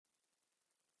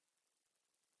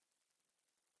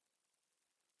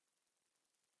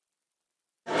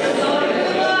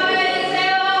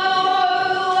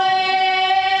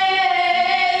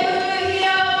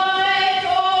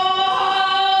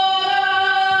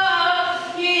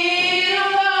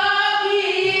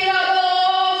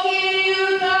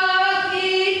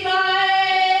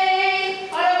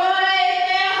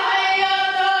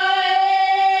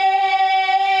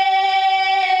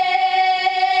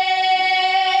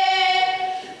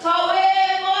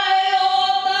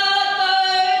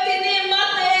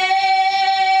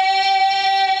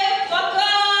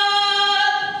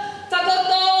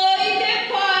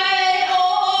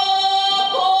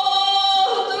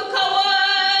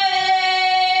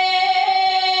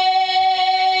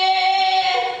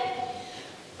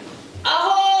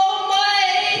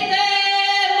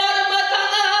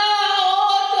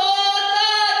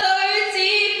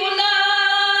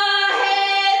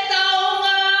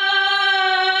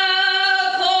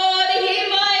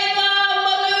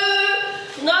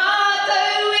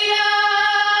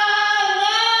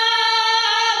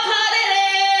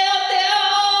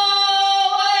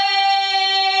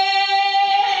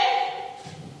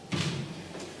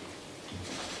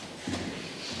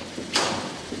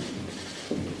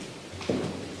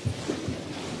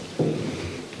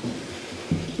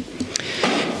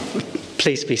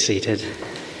Please be seated.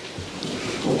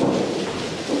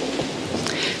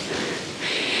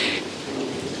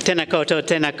 Tēnā koutou,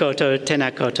 tēnā koutou, tēnā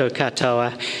koutou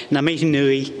katoa. Ngā mihi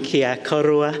nui kia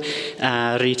korua,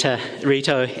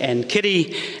 Rito and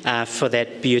Kiri for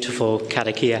that beautiful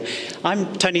karakia.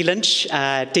 I'm Tony Lynch,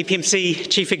 DPMC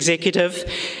Chief Executive,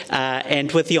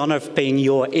 and with the honour of being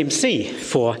your MC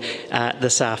for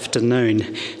this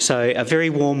afternoon. So a very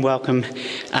warm welcome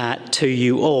to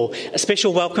you all. A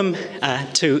special welcome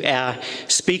to our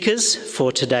speakers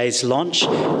for today's launch.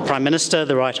 Prime Minister,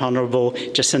 the Right Honourable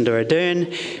Jacinda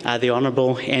Ardern, the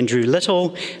Honourable Andrew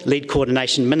Little, Lead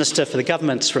Coordination Minister for the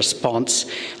Government's response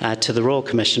to the Royal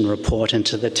Commission report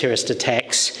into the terrorist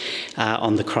attacks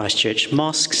on the Christchurch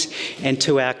mosques, and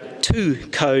to our two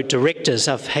co-directors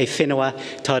of Whenua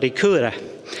Taurikura,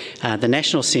 the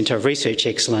National Centre of Research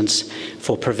Excellence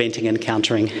for Preventing and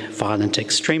Countering Violent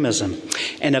Extremism.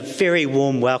 And a very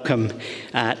warm welcome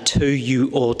to you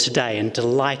all today, and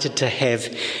delighted to have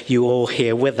you all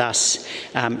here with us.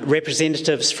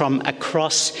 Representatives from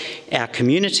across our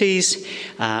communities,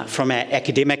 from our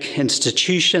academic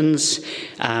institutions,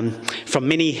 from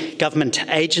many government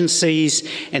agencies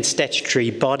and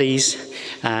statutory bodies,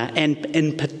 and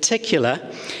in particular,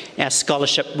 our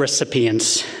scholarship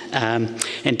recipients,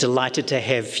 and delighted to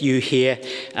have you here.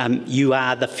 You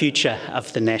are the future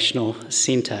of the National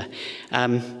Centre.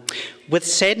 With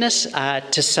sadness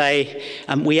to say,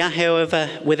 we are, however,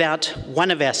 without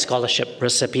one of our scholarship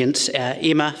recipients,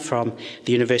 Emma from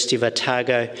the University of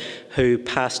Otago, who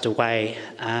passed away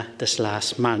this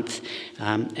last month,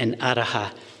 and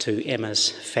araha to Emma's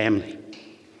family.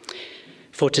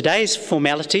 For today's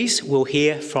formalities, we'll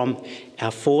hear from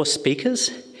our four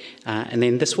speakers, and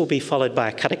then this will be followed by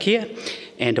a karakia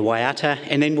and a waiata,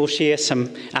 and then we'll share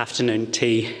some afternoon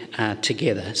tea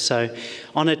together. So,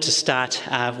 honoured to start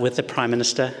with the Prime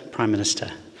Minister. Prime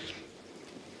Minister.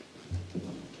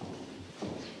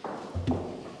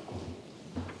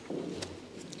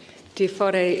 Te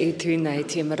whare I tūnei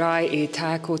te marae I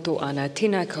tā koto ana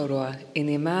tēnā kaurua I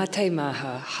ne mātai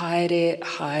maha haere,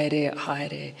 haere,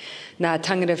 haere. Nā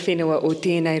tangata whenua o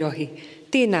tēnei rohi,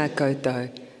 tēnā koutou.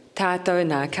 Tātou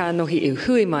nā kānohi I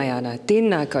hui mai ana,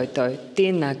 tēnā koutou,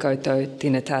 tēnā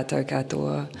tātou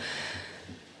katoa.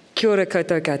 Kia ora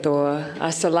koutou katoa,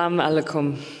 assalamu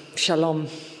alaikum, shalom,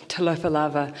 talofa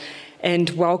lava,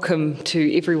 and welcome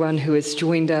to everyone who has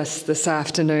joined us this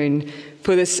afternoon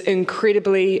for this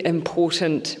incredibly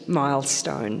important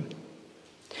milestone.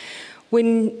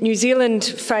 When New Zealand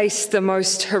faced the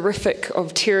most horrific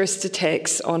of terrorist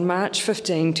attacks on March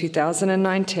 15,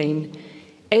 2019,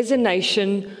 as a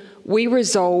nation, we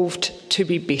resolved to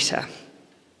be better.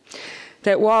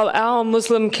 That while our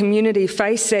Muslim community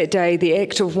faced that day the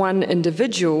act of one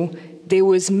individual, there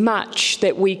was much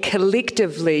that we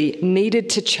collectively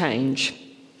needed to change.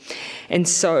 And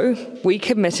so we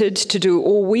committed to do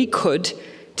all we could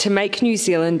to make New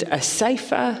Zealand a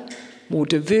safer, more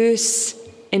diverse,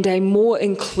 and a more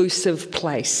inclusive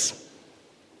place.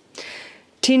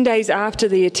 10 days after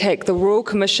the attack, the Royal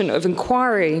Commission of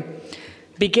Inquiry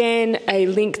began a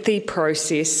lengthy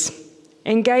process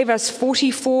and gave us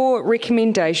 44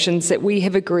 recommendations that we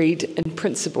have agreed in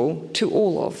principle to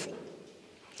all of.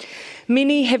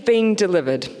 Many have been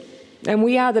delivered, and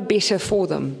we are the better for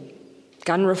them.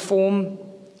 Gun reform,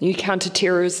 new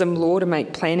counter-terrorism law to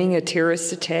make planning a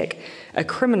terrorist attack a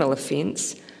criminal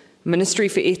offence, Ministry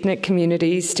for Ethnic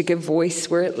Communities to give voice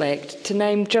where it lacked, to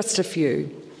name just a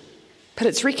few. But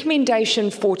it's recommendation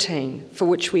 14 for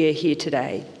which we are here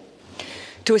today.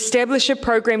 To establish a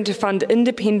program to fund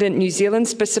independent New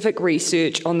Zealand-specific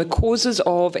research on the causes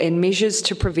of and measures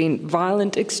to prevent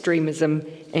violent extremism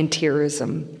and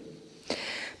terrorism.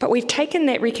 But we've taken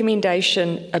that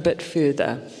recommendation a bit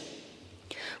further.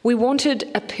 We wanted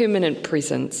a permanent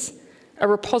presence, a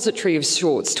repository of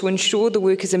sorts to ensure the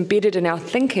work is embedded in our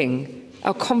thinking,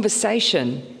 our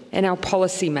conversation, and our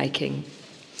policy making.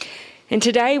 And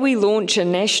today we launch a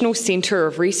National Centre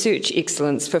of Research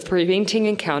Excellence for Preventing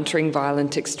and Countering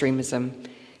Violent Extremism,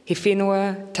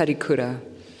 Whenua Taurikura.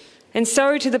 And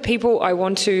so to the people I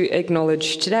want to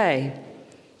acknowledge today,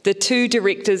 the two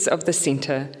directors of the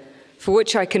Centre, for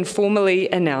which I can formally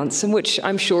announce, and which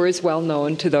I'm sure is well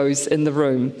known to those in the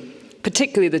room,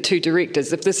 particularly the two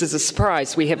directors. If this is a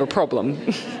surprise, we have a problem.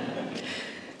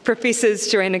 Professors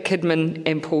Joanna Kidman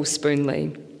and Paul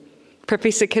Spoonley.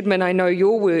 Professor Kidman, I know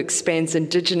your work spans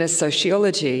Indigenous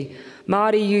sociology,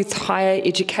 Māori youth higher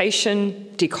education,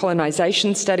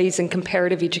 decolonisation studies and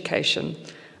comparative education.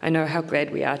 I know how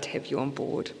glad we are to have you on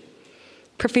board.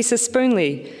 Professor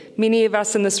Spoonley, many of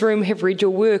us in this room have read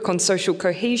your work on social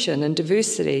cohesion and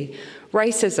diversity,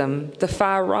 racism, the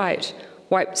far right,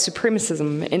 white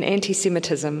supremacism and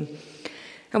anti-Semitism.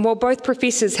 And while both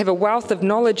professors have a wealth of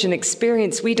knowledge and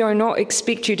experience, we do not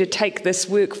expect you to take this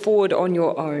work forward on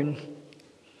your own.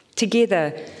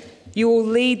 Together, you will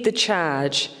lead the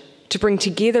charge to bring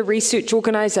together research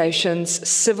organisations,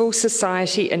 civil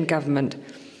society and government,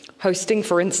 hosting,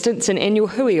 for instance, an annual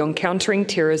hui on countering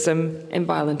terrorism and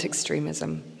violent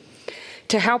extremism,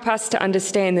 to help us to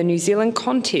understand the New Zealand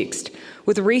context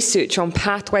with research on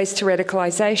pathways to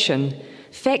radicalisation,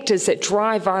 factors that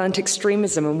drive violent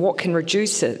extremism and what can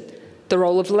reduce it, the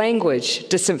role of language,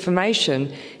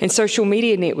 disinformation, and social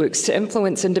media networks to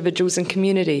influence individuals and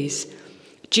communities,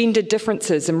 gender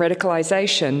differences and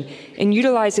radicalisation, and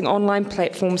utilising online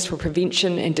platforms for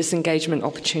prevention and disengagement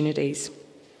opportunities.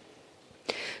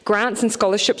 Grants and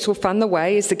scholarships will fund the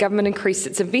way as the government increased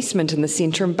its investment in the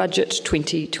centre in Budget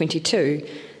 2022.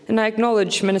 And I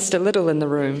acknowledge Minister Little in the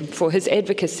room for his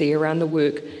advocacy around the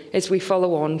work as we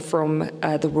follow on from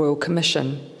the Royal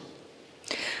Commission.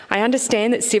 I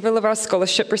understand that several of our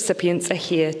scholarship recipients are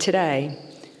here today.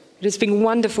 It has been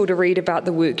wonderful to read about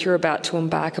the work you're about to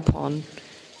embark upon.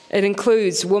 It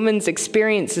includes women's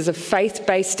experiences of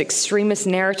faith-based extremist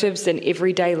narratives in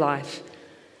everyday life,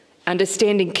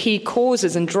 understanding key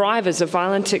causes and drivers of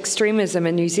violent extremism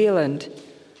in New Zealand,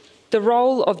 the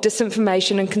role of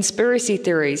disinformation and conspiracy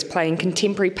theories playing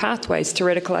contemporary pathways to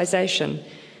radicalisation,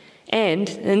 and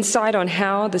insight on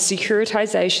how the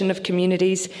securitisation of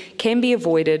communities can be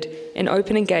avoided and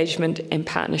open engagement and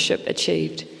partnership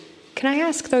achieved. Can I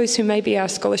ask those who may be our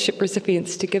scholarship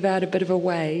recipients to give out a bit of a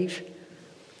wave?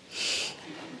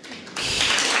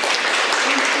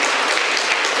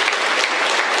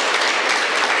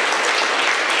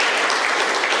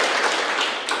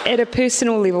 At a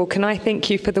personal level, can I thank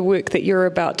you for the work that you're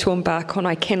about to embark on?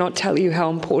 I cannot tell you how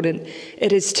important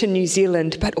it is to New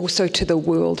Zealand, but also to the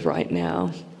world right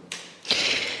now.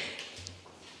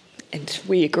 And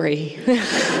we agree.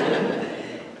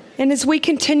 And as we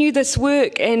continue this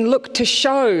work and look to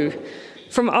show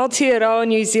from Aotearoa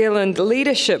New Zealand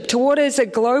leadership to what is a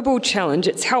global challenge,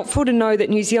 it's helpful to know that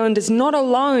New Zealand is not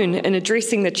alone in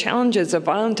addressing the challenges of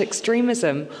violent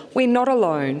extremism. We're not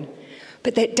alone.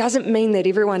 But that doesn't mean that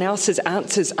everyone else's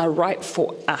answers are right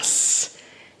for us.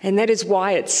 And that is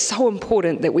why it's so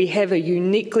important that we have a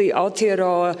uniquely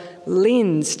Aotearoa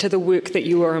lens to the work that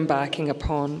you are embarking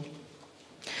upon.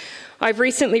 I've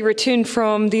recently returned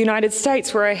from the United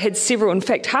States where I had several, in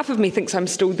fact, half of me thinks I'm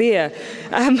still there.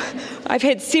 I've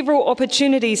had several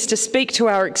opportunities to speak to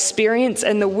our experience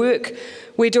and the work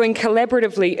we're doing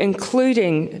collaboratively,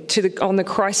 including on the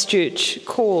Christchurch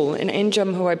call. And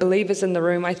Anjum, who I believe is in the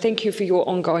room, I thank you for your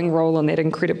ongoing role on that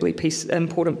incredibly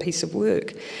important piece of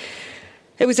work.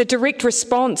 It was a direct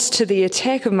response to the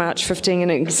attack of March 15,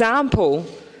 an example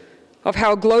of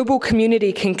how a global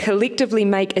community can collectively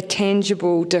make a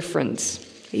tangible difference,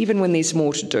 even when there's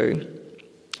more to do.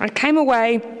 I came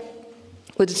away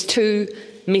with two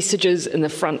messages in the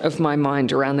front of my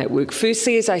mind around that work.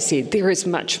 Firstly, as I said, there is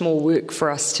much more work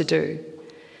for us to do,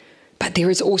 but there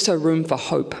is also room for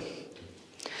hope.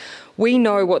 We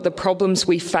know what the problems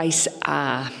we face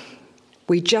are.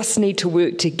 We just need to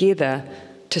work together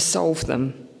to solve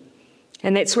them.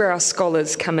 And that's where our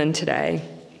scholars come in today.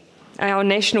 Our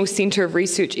National Centre of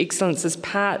Research Excellence is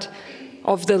part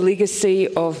of the legacy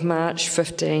of March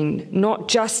 15, not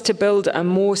just to build a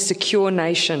more secure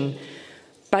nation,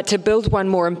 but to build one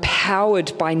more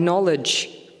empowered by knowledge,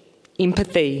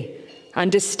 empathy,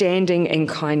 understanding and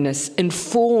kindness,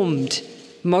 informed,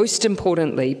 most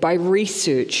importantly, by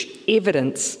research,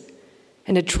 evidence,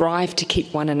 and a drive to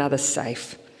keep one another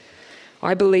safe.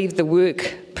 I believe the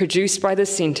work produced by the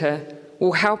Centre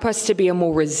will help us to be a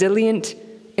more resilient,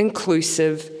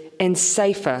 inclusive and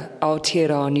safer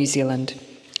Aotearoa New Zealand.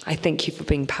 I thank you for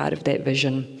being part of that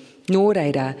vision. Nō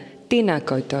reira, tēnā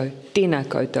koutou, tēnā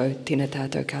koutou, tēnā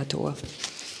tātou katoa.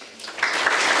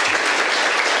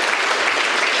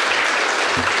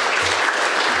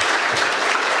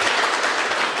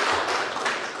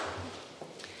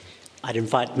 I'd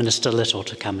invite Minister Little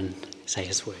to come and say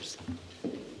his words.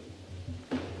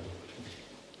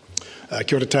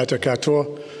 Kia ora tātou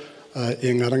katoa,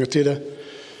 e ngā rangatira,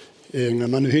 e ngā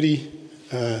manuhiri,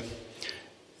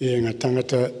 e ngā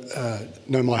tangata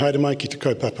nau mai haere mai ki te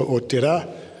kaupapa o te rā,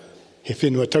 he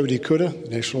Whenua Taurikura,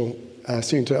 National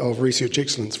Centre of Research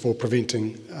Excellence for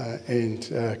Preventing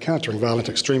and Countering Violent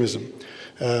Extremism.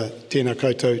 Tēnā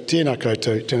koutou, tēnā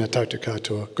koutou, tēnā tātou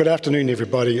katoa. Good afternoon,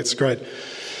 everybody. It's a great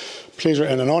pleasure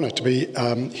and an honour to be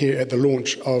here at the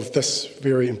launch of this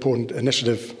very important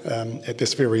initiative at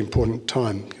this very important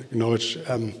time. I acknowledge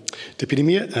Te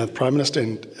Pirimia, the Prime Minister,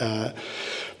 and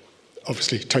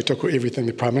obviously tautoko everything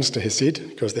the Prime Minister has said,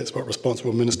 because that's what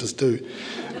responsible ministers do.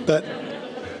 But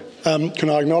can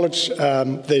I acknowledge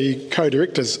the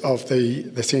co-directors of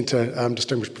the Centre,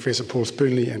 Distinguished Professor Paul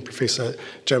Spoonley and Professor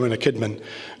Joanna Kidman,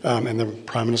 and the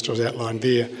Prime Minister has outlined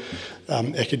their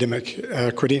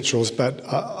academic credentials, but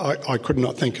I could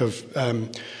not think of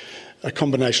a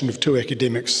combination of two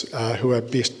academics who are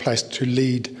best placed to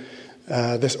lead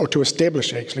this, or to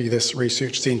establish actually this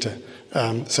research centre.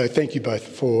 So thank you both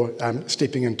for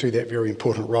stepping into that very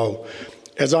important role.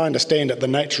 As I understand it, the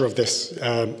nature of this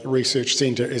research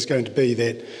centre is going to be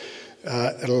that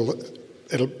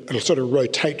it'll sort of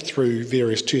rotate through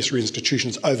various tertiary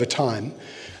institutions over time,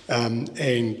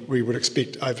 and we would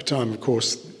expect over time, of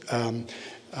course,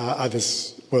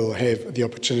 others will have the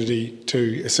opportunity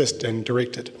to assist and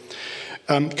direct it.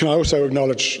 Can I also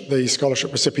acknowledge the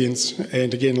scholarship recipients,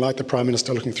 and again, like the Prime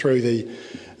Minister, looking through the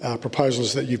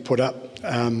proposals that you've put up,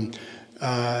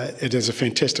 it is a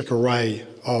fantastic array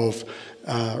of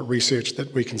research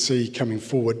that we can see coming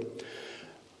forward.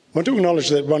 I want to acknowledge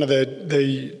that one of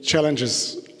the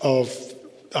challenges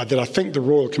that I think the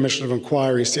Royal Commission of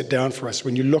Inquiry set down for us,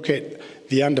 when you look at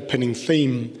the underpinning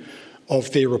theme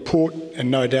of their report, and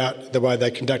no doubt the way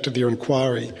they conducted their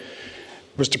inquiry,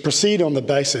 was to proceed on the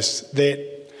basis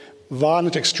that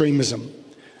violent extremism,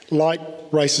 like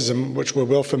racism, which we're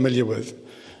well familiar with,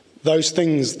 those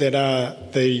things that are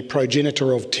the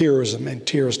progenitor of terrorism and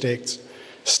terrorist acts,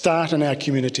 start in our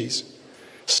communities,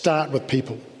 start with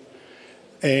people.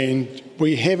 And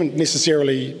we haven't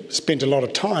necessarily spent a lot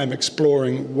of time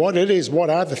exploring what it is, what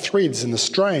are the threads and the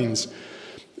strains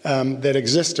that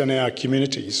exist in our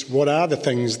communities, what are the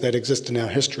things that exist in our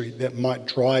history that might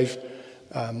drive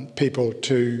people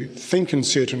to think in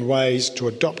certain ways, to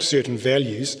adopt certain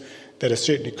values that are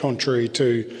certainly contrary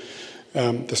to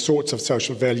the sorts of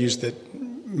social values that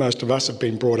most of us have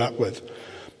been brought up with.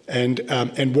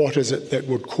 And what is it that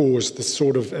would cause the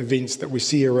sort of events that we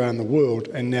see around the world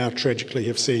and now tragically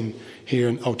have seen here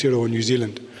in Aotearoa, New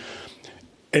Zealand.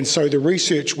 And so the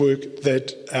research work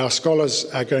that our scholars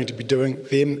are going to be doing,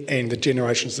 them and the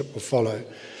generations that will follow,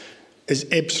 is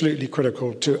absolutely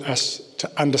critical to us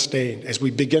to understand as we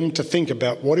begin to think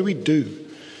about what do we do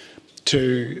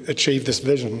to achieve this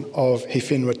vision of he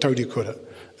whenua Taurikura,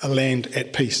 a land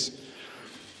at peace.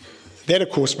 That, of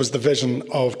course, was the vision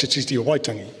of Te Tiriti o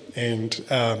Waitangi, and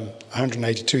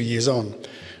 182 years on,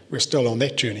 we're still on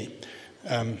that journey.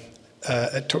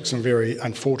 It took some very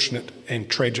unfortunate and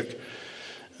tragic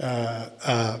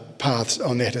paths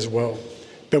on that as well.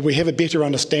 But we have a better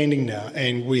understanding now,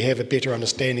 and we have a better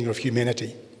understanding of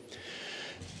humanity.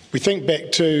 We think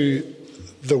back to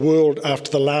the world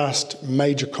after the last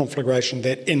major conflagration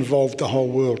that involved the whole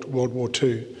world, World War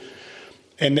II.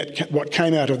 And what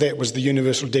came out of that was the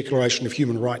Universal Declaration of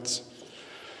Human Rights.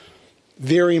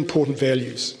 Very important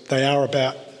values. They are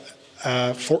about,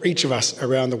 for each of us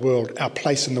around the world, our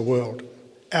place in the world,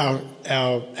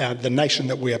 the nation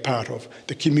that we are part of,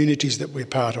 the communities that we're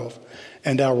part of,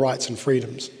 and our rights and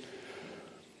freedoms.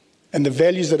 And the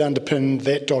values that underpin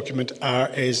that document are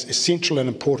as essential and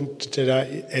important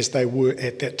today as they were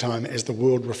at that time, as the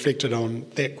world reflected on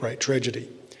that great tragedy.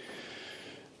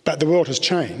 But the world has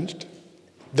changed.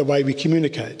 The way we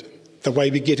communicate, the way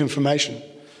we get information,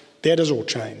 that has all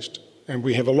changed. And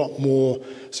we have a lot more,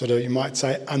 sort of, you might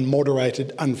say,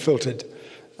 unmoderated, unfiltered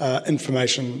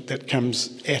information that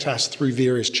comes at us through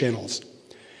various channels.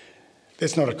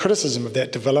 That's not a criticism of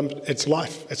that development, it's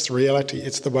life, it's the reality,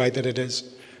 it's the way that it is.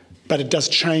 But it does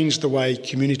change the way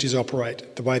communities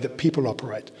operate, the way that people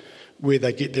operate, where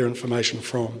they get their information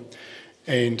from.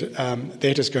 And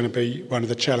that is going to be one of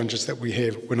the challenges that we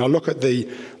have. When I look at the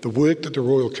work that the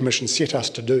Royal Commission set us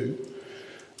to do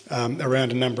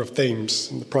around a number of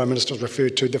themes, and the Prime Minister has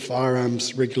referred to the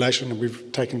firearms regulation, and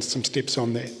we've taken some steps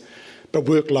on that. But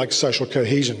work like social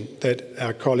cohesion that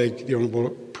our colleague, the Honourable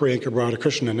Priyanka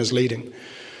Radhakrishnan, is leading,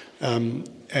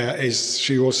 as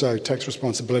she also takes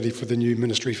responsibility for the new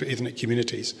Ministry for Ethnic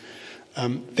Communities.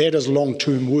 That is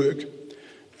long-term work,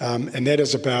 and that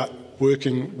is about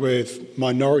working with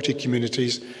minority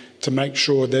communities to make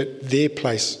sure that their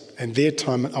place and their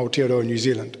time in Aotearoa, New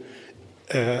Zealand,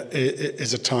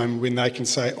 is a time when they can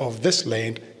say, of this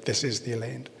land, this is their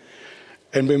land.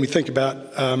 And when we think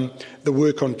about the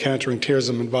work on countering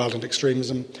terrorism and violent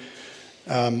extremism,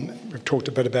 we've talked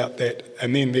a bit about that.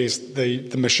 And then there's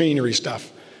the machinery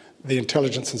stuff, the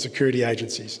intelligence and security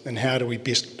agencies, and how do we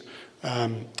best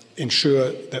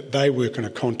ensure that they work in a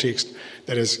context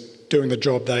that is doing the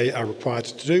job they are required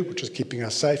to do, which is keeping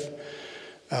us safe,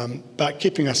 but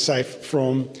keeping us safe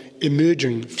from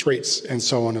emerging threats and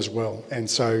so on as well. And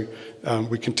so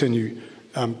we continue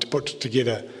to put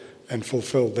together and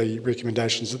fulfil the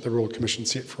recommendations that the Royal Commission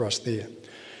set for us there.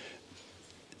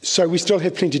 So we still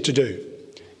have plenty to do.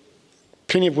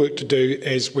 Plenty of work to do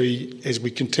as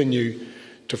we continue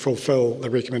to fulfil the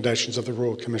recommendations of the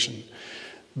Royal Commission.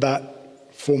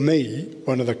 But for me,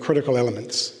 one of the critical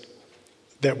elements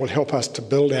that will help us to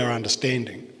build our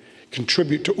understanding,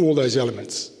 contribute to all those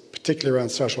elements, particularly around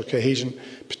social cohesion,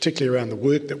 particularly around the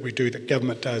work that we do, that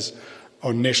government does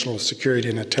on national security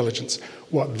and intelligence.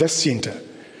 What this centre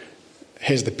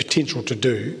has the potential to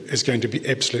do is going to be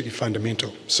absolutely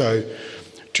fundamental. So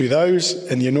to those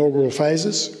in the inaugural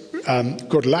phases,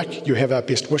 good luck. You have our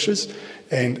best wishes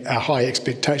and our high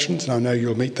expectations, and I know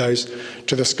you'll meet those.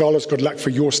 To the scholars, good luck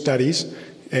for your studies,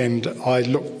 and I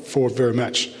look forward very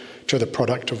much to the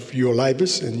product of your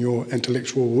labours and your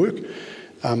intellectual work.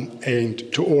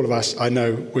 And to all of us, I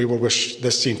know we will wish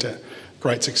this centre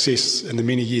great success in the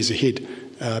many years ahead,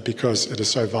 because it is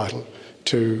so vital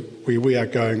to where we are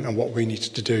going and what we need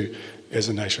to do as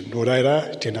a nation. Nō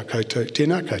reira, tēnā koutou,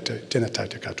 tēnā koutou, tēnā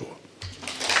tātou katoa.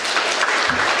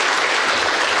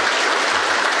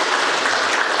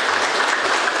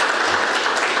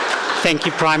 Thank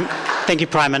you,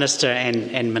 Prime Minister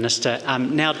and Minister.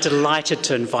 I'm now delighted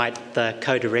to invite the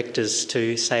co-directors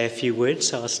to say a few words.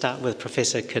 So I'll start with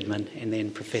Professor Kidman and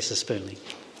then Professor Spurling.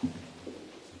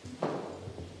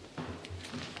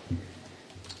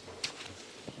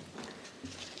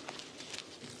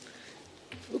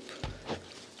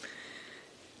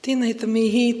 Tēnei te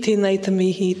mihi, tēnei te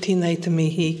mihi, tēnei te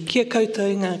mihi. Kia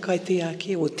koutou ngā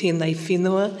kaitiaki o tēnei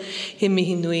whenua, he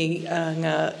mihi nui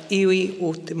ngā iwi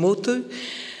o te motu,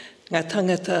 ngā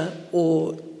tangata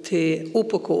o te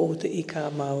upoko o te ika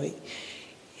Māui.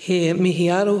 He mihi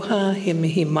aroha, he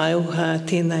mihi maiuha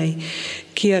tēnei,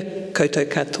 kia koutou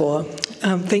katoa.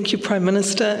 Thank you, Prime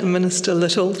Minister and Minister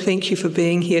Little. Thank you for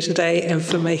being here today and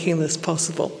for making this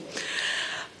possible.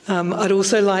 I'd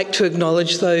also like to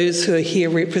acknowledge those who are here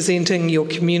representing your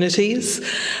communities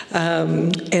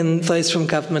and those from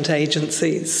government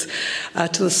agencies.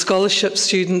 To the scholarship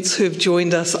students who have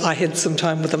joined us, I had some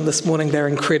time with them this morning, they're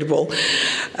incredible.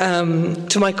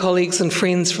 To my colleagues and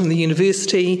friends from the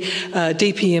university,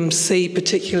 DPMC,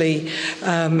 particularly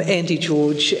Andy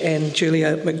George and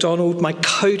Julia MacDonald, my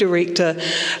co-director,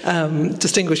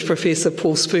 distinguished Professor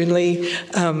Paul Spoonley,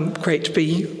 great to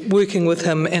be working with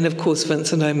him, and of course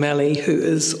Vincent O'Malley, who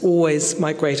is always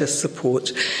my greatest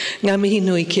support. Ngā mihi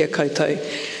nui kia koutou,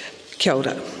 kia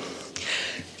ora.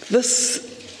 This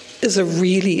is a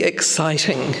really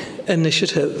exciting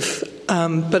initiative,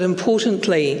 but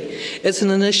importantly, it's an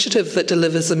initiative that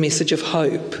delivers a message of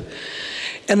hope.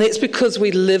 And that's because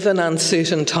we live in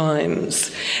uncertain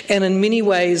times, and in many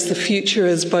ways the future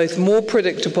is both more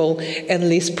predictable and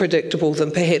less predictable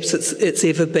than perhaps it's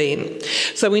ever been.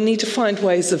 So we need to find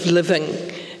ways of living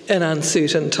in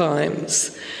uncertain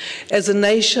times. As a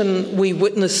nation, we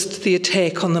witnessed the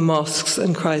attack on the mosques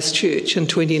in Christchurch in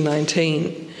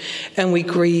 2019, and we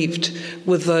grieved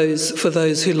for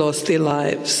those who lost their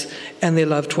lives and their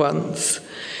loved ones.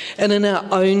 And in our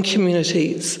own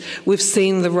communities, we've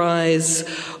seen the rise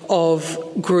of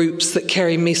groups that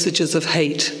carry messages of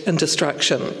hate and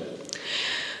destruction.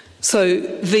 So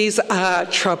these are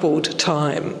troubled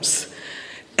times.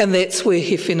 And that's where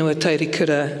He Whenua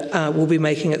Taurikura will be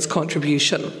making its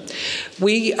contribution.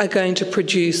 We are going to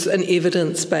produce an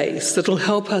evidence base that will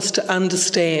help us to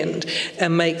understand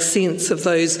and make sense of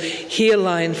those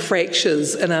hairline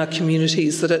fractures in our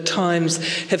communities that at times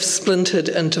have splintered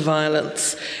into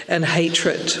violence and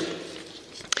hatred.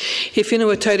 He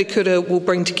Whenua Taurikura will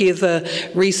bring together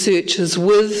researchers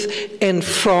with and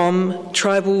from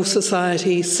tribal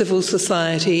society, civil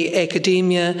society,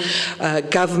 academia,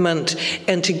 government,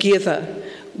 and together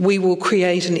we will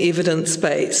create an evidence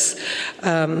base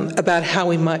about how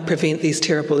we might prevent these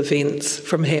terrible events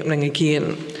from happening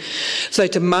again. So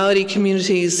to Māori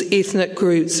communities, ethnic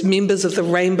groups, members of the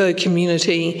rainbow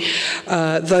community,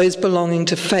 those belonging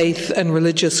to faith and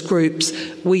religious groups,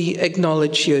 we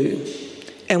acknowledge you.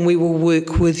 And we will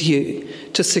work with you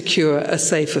to secure a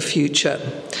safer future.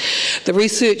 The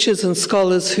researchers and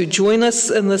scholars who join us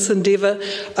in this endeavour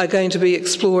are going to be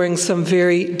exploring some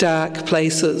very dark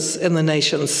places in the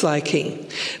nation's psyche,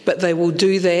 but they will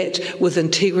do that with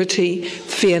integrity,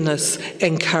 fairness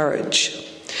and courage.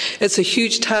 It's a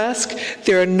huge task.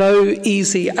 There are no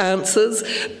easy answers,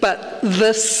 but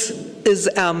this is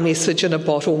our message in a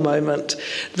bottle moment.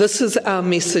 This is our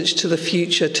message to the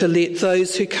future, to let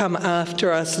those who come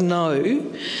after us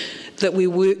know that we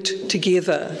worked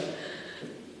together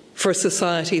for a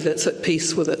society that's at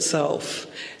peace with itself.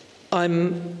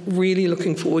 I'm really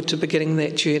looking forward to beginning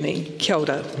that journey. Kia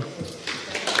ora.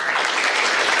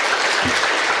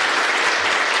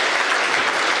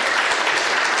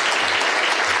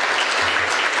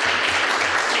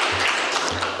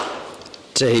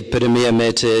 Te Pirimia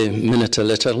me te Minita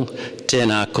Little,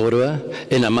 tēnā korua,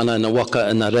 ina mana na waka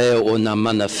ina reo o na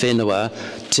mana whenua,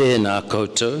 tēnā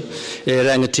koutou, e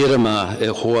rangatira mā, e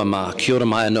hoa mā, kia ora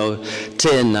mai anō,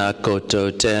 tēnā koutou,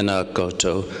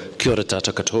 kia ora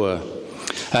tātou katoa.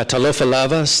 Talofa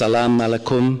lava, salam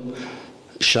alaikum,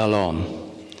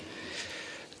 shalom.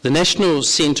 The National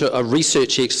Centre of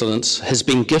Research Excellence has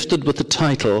been gifted with the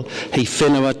title He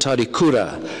Whenua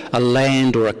Taurikura, a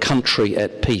land or a country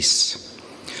at peace.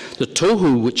 The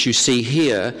tohu which you see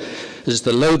here is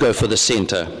the logo for the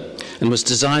centre and was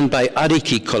designed by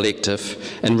Ariki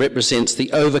Collective and represents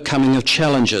the overcoming of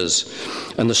challenges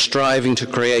and the striving to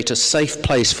create a safe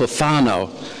place for whānau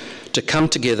to come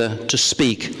together to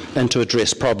speak and to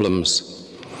address problems.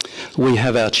 We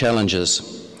have our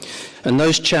challenges. And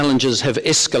those challenges have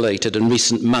escalated in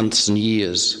recent months and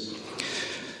years.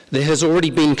 There has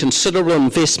already been considerable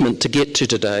investment to get to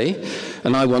today,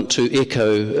 and I want to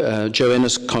echo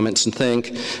Joanna's comments and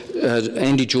thank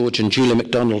Andy George and Julia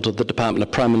MacDonald of the Department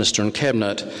of Prime Minister and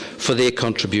Cabinet for their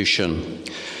contribution.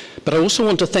 But I also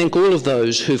want to thank all of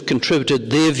those who've contributed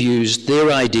their views,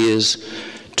 their ideas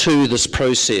to this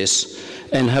process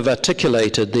and have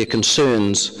articulated their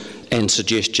concerns and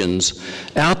suggestions.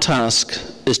 Our task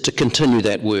is to continue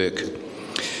that work.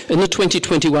 In the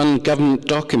 2021 government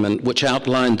document, which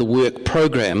outlined the work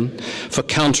programme for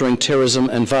countering terrorism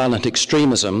and violent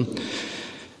extremism,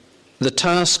 the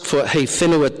task for He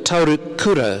Whenua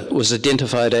Taurikura was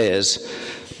identified as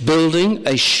building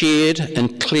a shared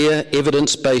and clear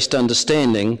evidence-based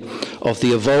understanding of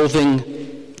the evolving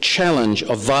challenge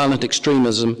of violent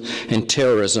extremism and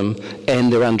terrorism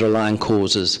and their underlying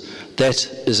causes. That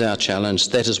is our challenge.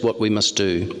 That is what we must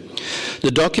do.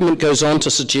 The document goes on to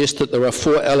suggest that there are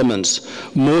 4 elements: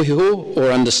 mōhio,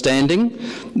 or understanding;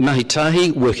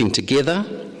 mahitahi, working together;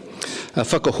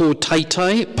 whakaho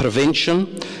taitai,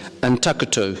 prevention; and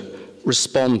takutu,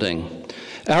 responding.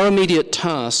 Our immediate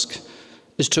task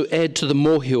is to add to the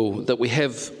mōhio that we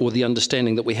have, or the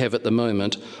understanding that we have at the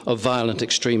moment, of violent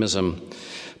extremism.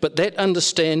 But that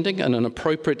understanding and an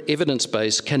appropriate evidence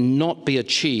base cannot be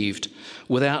achieved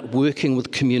without working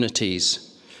with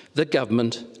communities, the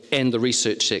government and the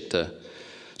research sector.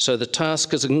 So the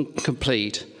task is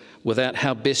incomplete without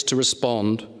how best to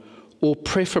respond, or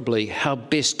preferably how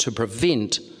best to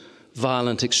prevent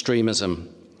violent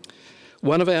extremism.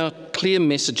 One of our clear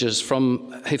messages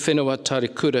from He Whenua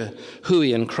Taurikura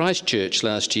Hui in Christchurch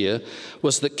last year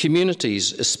was that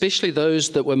communities, especially those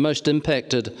that were most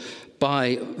impacted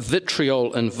by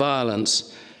vitriol and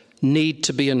violence, need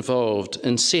to be involved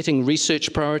in setting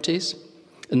research priorities,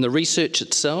 in the research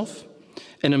itself,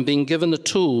 and in being given the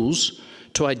tools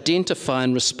to identify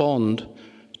and respond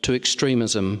to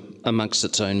extremism amongst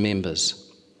its own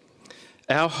members.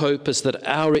 Our hope is that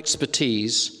our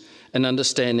expertise and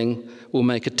understanding will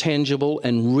make a tangible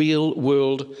and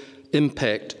real-world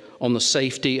impact on the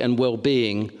safety and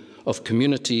well-being of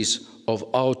communities of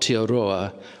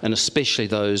Aotearoa, and especially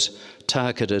those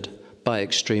targeted by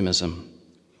extremism.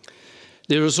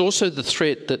 There is also the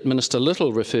threat that Minister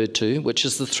Little referred to, which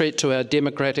is the threat to our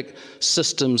democratic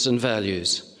systems and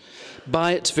values.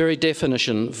 By its very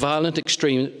definition, violent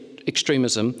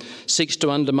extremism seeks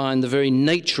to undermine the very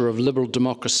nature of liberal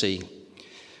democracy.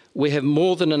 We have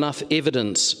more than enough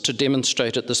evidence to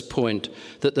demonstrate at this point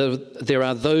that there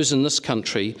are those in this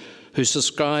country who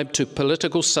subscribe to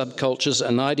political subcultures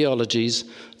and ideologies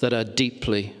that are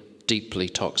deeply, deeply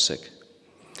toxic.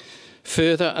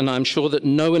 Further, and I'm sure that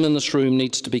no one in this room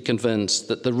needs to be convinced,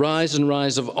 that the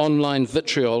rise of online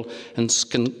vitriol and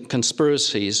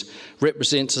conspiracies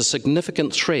represents a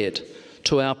significant threat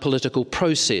to our political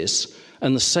process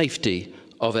and the safety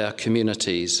of our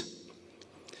communities.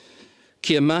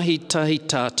 Kia mahi tahi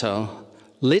tātou,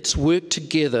 let's work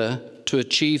together to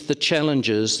achieve the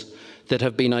challenges that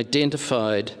have been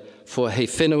identified for He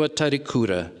Whenua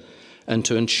Taurikura and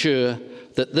to ensure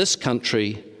that this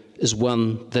country is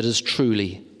one that is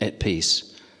truly at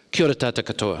peace. Kia ora tātou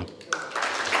katoa.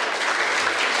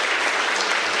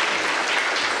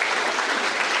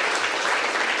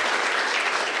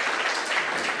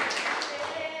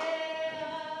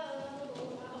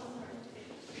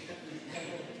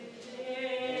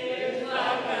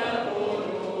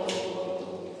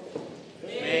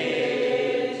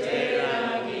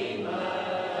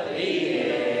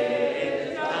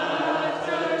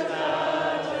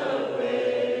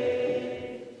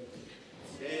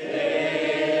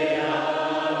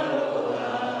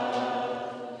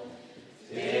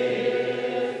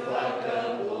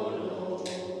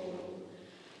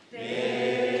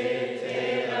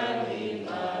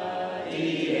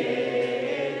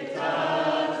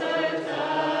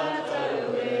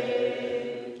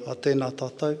 tēnā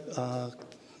tātou.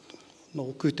 No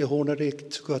ku te hōnare ki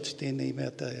tuku atu tēnei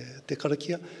mea te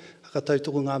karakia. Ka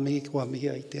tautoko ngā mihi kua mihi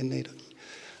ai tēnei rangi.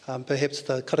 Perhaps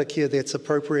the karakia that's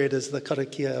appropriate is the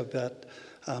karakia about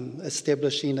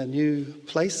establishing a new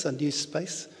place, a new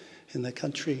space in the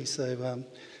country. So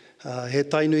he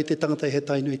tainui te tangata, he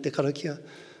tainui te karakia.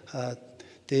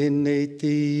 Tēnei te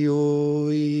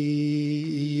ioi,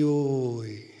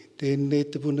 ioi.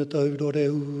 Tēnei te puna taurore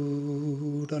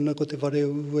u, rana ko te whare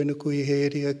u, ena kui he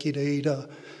rea ki reira.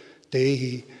 Te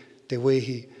ihi, te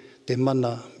wehi, te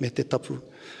mana me te tapu.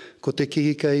 Ko te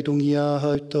kihi kei rungi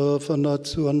āhauta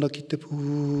whanatu ana ki te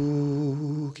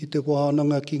pū, ki te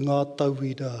wānanga ki ngā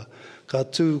tauira. Ka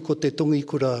tū ko te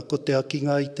tongikura, ko te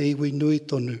akinga i te iwi nui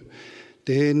tonu.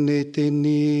 Tēnei te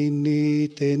nini,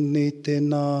 tēnei te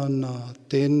nāna,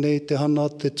 tēnei te hana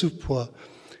te tupua.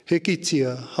 He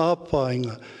kitia,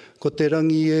 hāpainga, ko te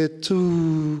rangi e tū,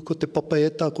 ko te papa e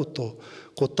takoto.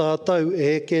 Ko tātou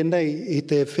e eke nei i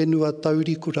te whenua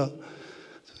Taurikura.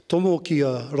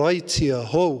 Tomokia, raitia,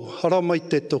 hou, haramai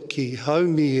te toki,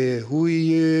 haumi e,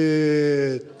 hui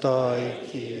e,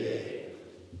 taiki e.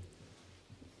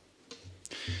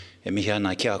 E mihi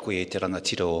ana ki a koe e te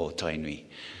rangatira o Tainui.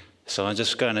 So I'm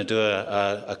just going to do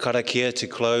a karakia to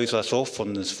close us off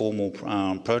on this formal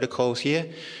protocols here.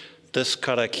 This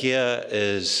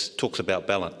karakia talks about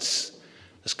balance.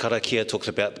 This karakia talks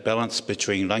about the balance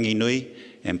between rangi nui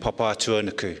and papa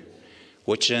tuanuku,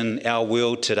 which in our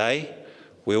world today,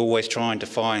 we're always trying to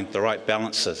find the right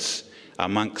balances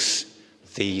amongst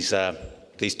these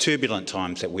turbulent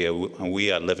times that we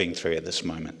are living through at this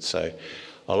moment. So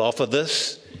I'll offer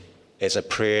this as a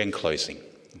prayer in closing.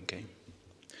 Okay.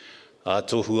 A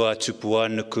tohua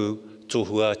tupuanuku,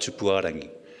 tohua tupuarangi.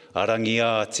 Arangi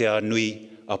a te anui,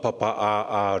 a papa a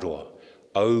aroa.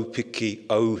 Au piki,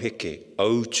 au heke,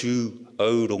 au tū,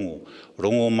 au rongo.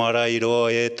 Rongo marae roa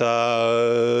e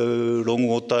tāu,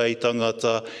 rongo tai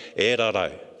tangata e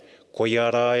rarau. Koi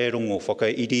ara e rongo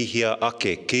whakairihia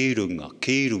ake ki runga,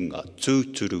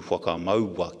 tūturu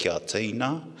whakamaua kia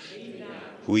teina.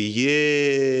 Hui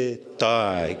e,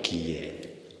 tai ki e.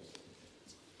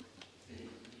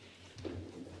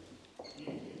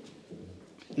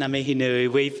 Ngā mihi nui,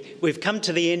 we've come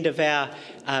to the end of our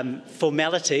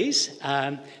formalities.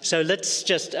 So let's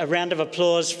just a round of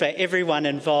applause for everyone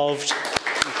involved.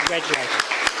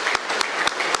 Congratulations.